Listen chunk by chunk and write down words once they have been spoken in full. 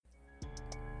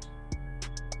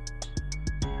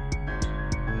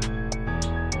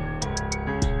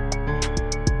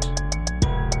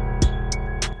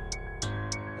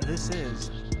This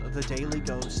is the Daily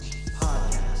Ghost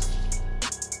Podcast.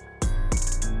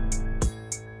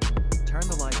 Turn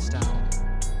the lights down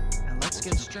and let's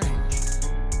get strange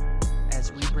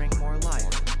as we bring more life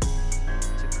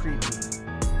to creepy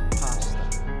pasta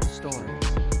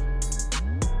stories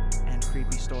and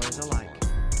creepy stories alike.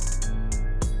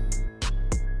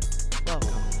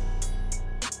 Welcome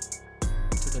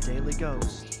to the Daily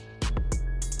Ghost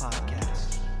Podcast.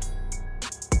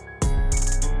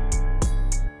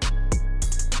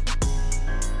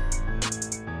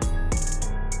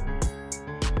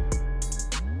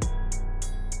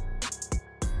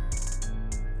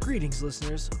 Greetings,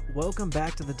 listeners. Welcome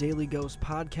back to the Daily Ghost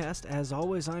Podcast. As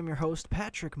always, I'm your host,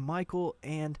 Patrick Michael,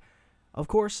 and of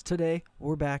course, today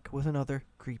we're back with another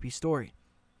creepy story.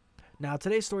 Now,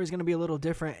 today's story is going to be a little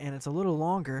different, and it's a little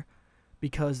longer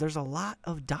because there's a lot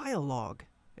of dialogue.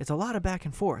 It's a lot of back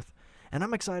and forth, and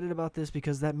I'm excited about this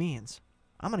because that means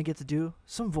I'm going to get to do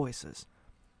some voices.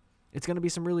 It's going to be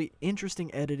some really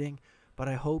interesting editing, but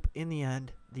I hope in the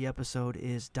end the episode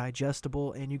is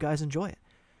digestible and you guys enjoy it.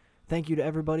 Thank you to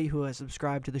everybody who has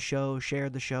subscribed to the show,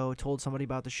 shared the show, told somebody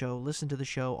about the show, listened to the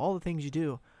show, all the things you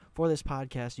do for this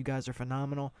podcast. You guys are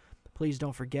phenomenal. Please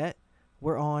don't forget,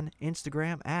 we're on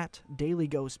Instagram at Daily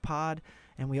Ghost Pod,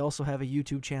 and we also have a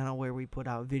YouTube channel where we put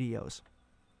out videos.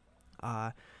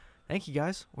 Thank you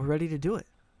guys. We're ready to do it.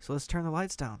 So let's turn the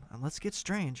lights down and let's get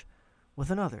strange with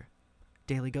another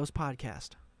Daily Ghost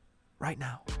Podcast right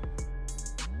now.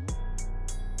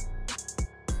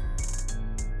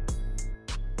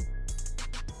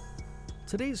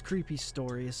 Today's creepy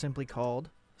story is simply called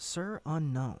Sir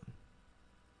Unknown.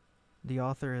 The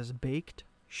author is Baked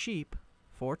Sheep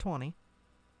 420.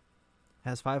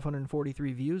 Has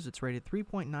 543 views. It's rated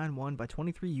 3.91 by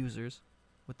 23 users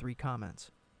with 3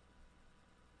 comments.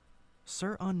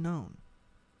 Sir Unknown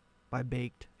by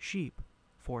Baked Sheep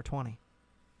 420.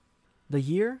 The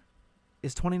year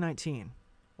is 2019.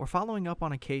 We're following up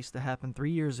on a case that happened 3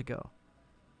 years ago.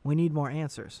 We need more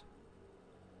answers.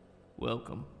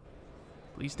 Welcome.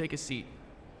 Please take a seat.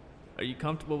 Are you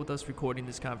comfortable with us recording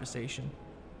this conversation?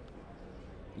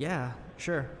 Yeah,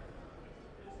 sure.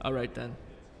 All right then.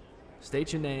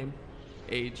 State your name,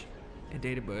 age, and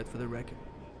date of birth for the record.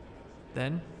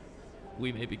 Then,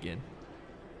 we may begin.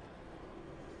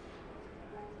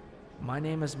 My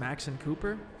name is Maxon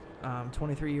Cooper. I'm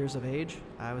 23 years of age.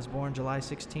 I was born July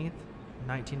 16th,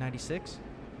 1996.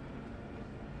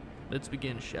 Let's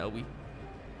begin, shall we?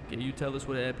 Can you tell us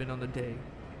what happened on the day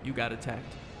you got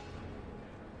attacked?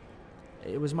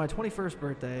 It was my 21st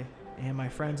birthday, and my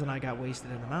friends and I got wasted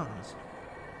in the mountains.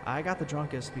 I got the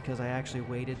drunkest because I actually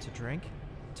waited to drink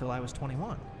until I was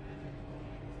 21.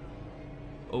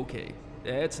 Okay,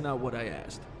 that's not what I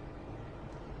asked.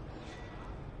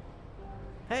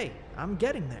 Hey, I'm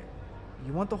getting there.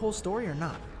 You want the whole story or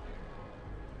not?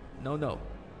 No.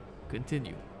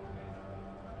 Continue.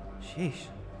 Sheesh.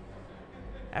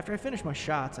 After I finished my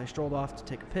shots, I strolled off to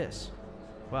take a piss.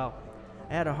 Well,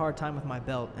 I had a hard time with my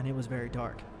belt, and it was very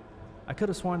dark. I could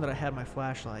have sworn that I had my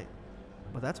flashlight,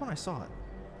 but that's when I saw it.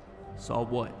 Saw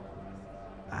what?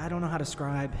 I don't know how to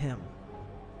describe him.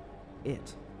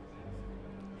 It.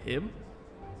 Him?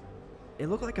 It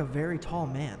looked like a very tall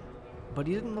man, but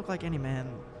he didn't look like any man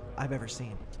I've ever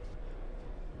seen.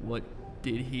 What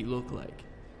did he look like?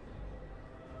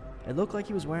 It looked like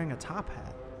he was wearing a top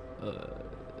hat.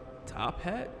 Top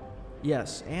hat?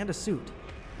 Yes, and a suit.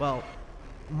 Well,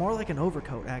 more like an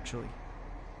overcoat, actually.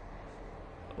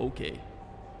 Okay.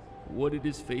 What did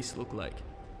his face look like?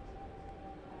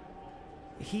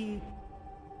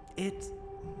 It's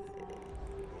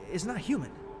not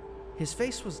human. His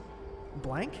face was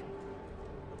blank.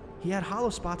 He had hollow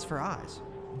spots for eyes,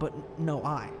 but no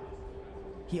eye.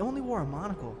 He only wore a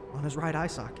monocle on his right eye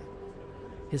socket.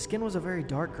 His skin was a very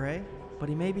dark gray, but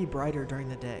he may be brighter during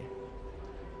the day.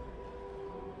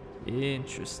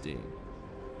 Interesting.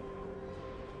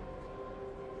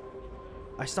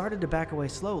 I started to back away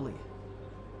slowly.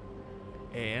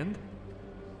 And?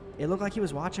 It looked like he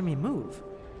was watching me move.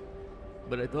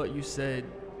 But I thought you said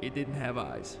it didn't have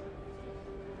eyes.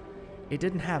 It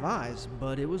didn't have eyes,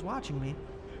 but it was watching me.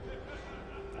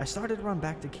 I started to run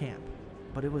back to camp,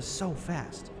 but it was so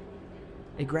fast.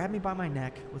 It grabbed me by my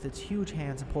neck with its huge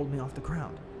hands and pulled me off the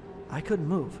ground. I couldn't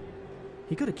move.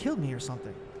 He could have killed me or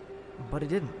something, but it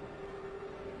didn't.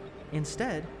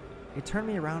 Instead, it turned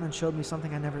me around and showed me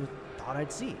something I never thought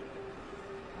I'd see.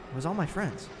 It was all my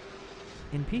friends,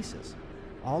 in pieces,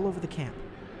 all over the camp.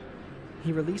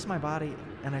 He released my body,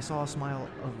 and I saw a smile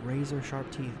of razor-sharp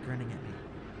teeth grinning at me.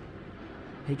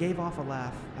 He gave off a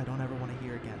laugh I don't ever want to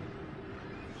hear again.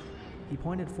 He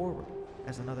pointed forward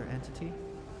as another entity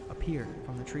appeared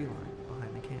from the tree line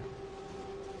behind the camp. camp.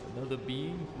 Another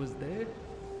being was there?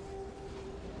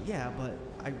 Yeah, but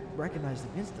I recognized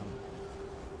him instantly.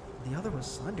 The other was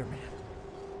Slender Man.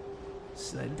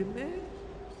 Slender Man?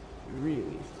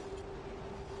 Really?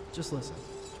 Just listen.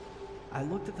 I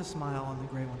looked at the smile on the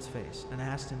gray one's face and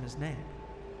asked him his name.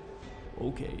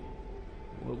 Okay.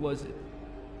 What was it?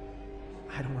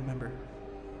 I don't remember.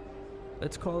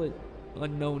 Let's call it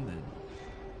unknown then.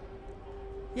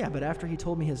 Yeah, but after he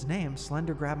told me his name,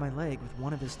 Slender grabbed my leg with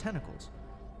one of his tentacles.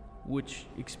 Which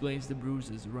explains the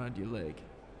bruises around your leg.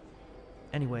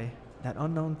 Anyway, that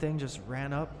unknown thing just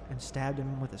ran up and stabbed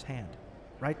him with his hand,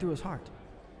 right through his heart.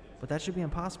 But that should be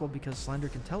impossible because Slender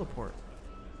can teleport.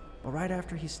 But right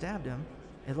after he stabbed him,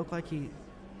 it looked like he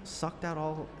sucked out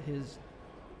all his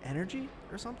energy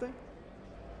or something.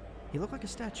 He looked like a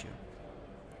statue.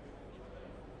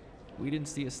 We didn't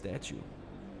see a statue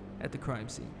at the crime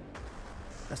scene.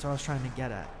 That's what I was trying to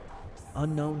get at.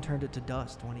 Unknown turned it to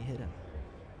dust when he hit him.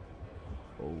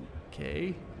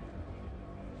 Okay.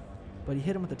 But he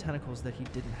hit him with the tentacles that he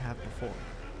didn't have before,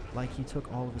 like he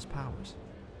took all of his powers.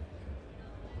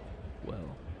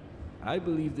 Well, I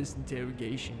believe this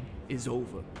interrogation is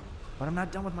over. But I'm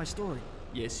not done with my story.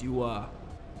 Yes, you are.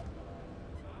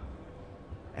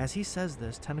 As he says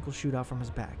this, tentacles shoot out from his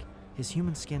back. His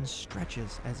human skin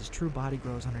stretches as his true body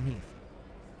grows underneath.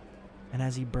 And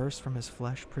as he bursts from his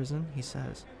flesh prison, he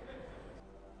says,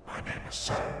 "My name is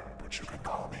Sir, but you can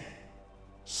call me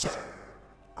Sir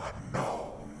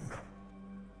Unknown."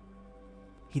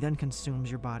 He then consumes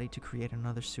your body to create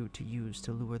another suit to use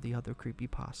to lure the other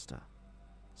creepypasta,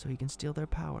 so he can steal their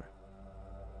power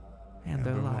and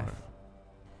their life.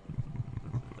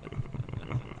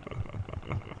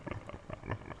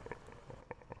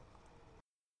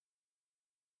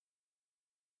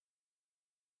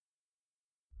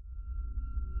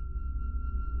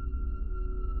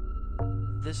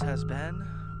 This has been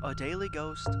a Daily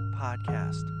Ghost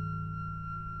podcast.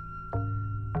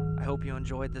 I hope you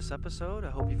enjoyed this episode. I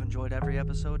hope you've enjoyed every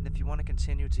episode. And if you want to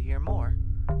continue to hear more,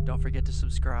 don't forget to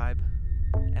subscribe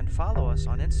and follow us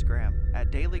on Instagram at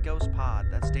Daily Ghost Pod.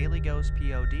 That's Daily Ghost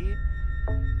POD.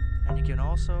 And you can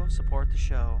also support the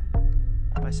show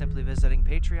by simply visiting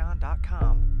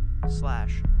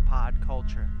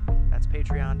patreon.com/podculture. That's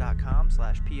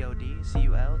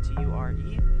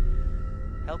patreon.com/PODCULTURE.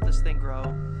 Help this thing grow.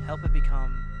 Help it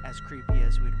become as creepy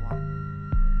as we'd want.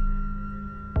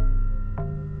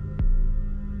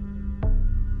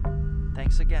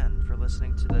 Thanks again for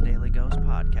listening to the Daily Ghost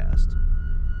podcast.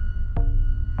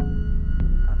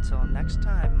 Until next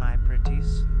time, my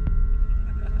pretties.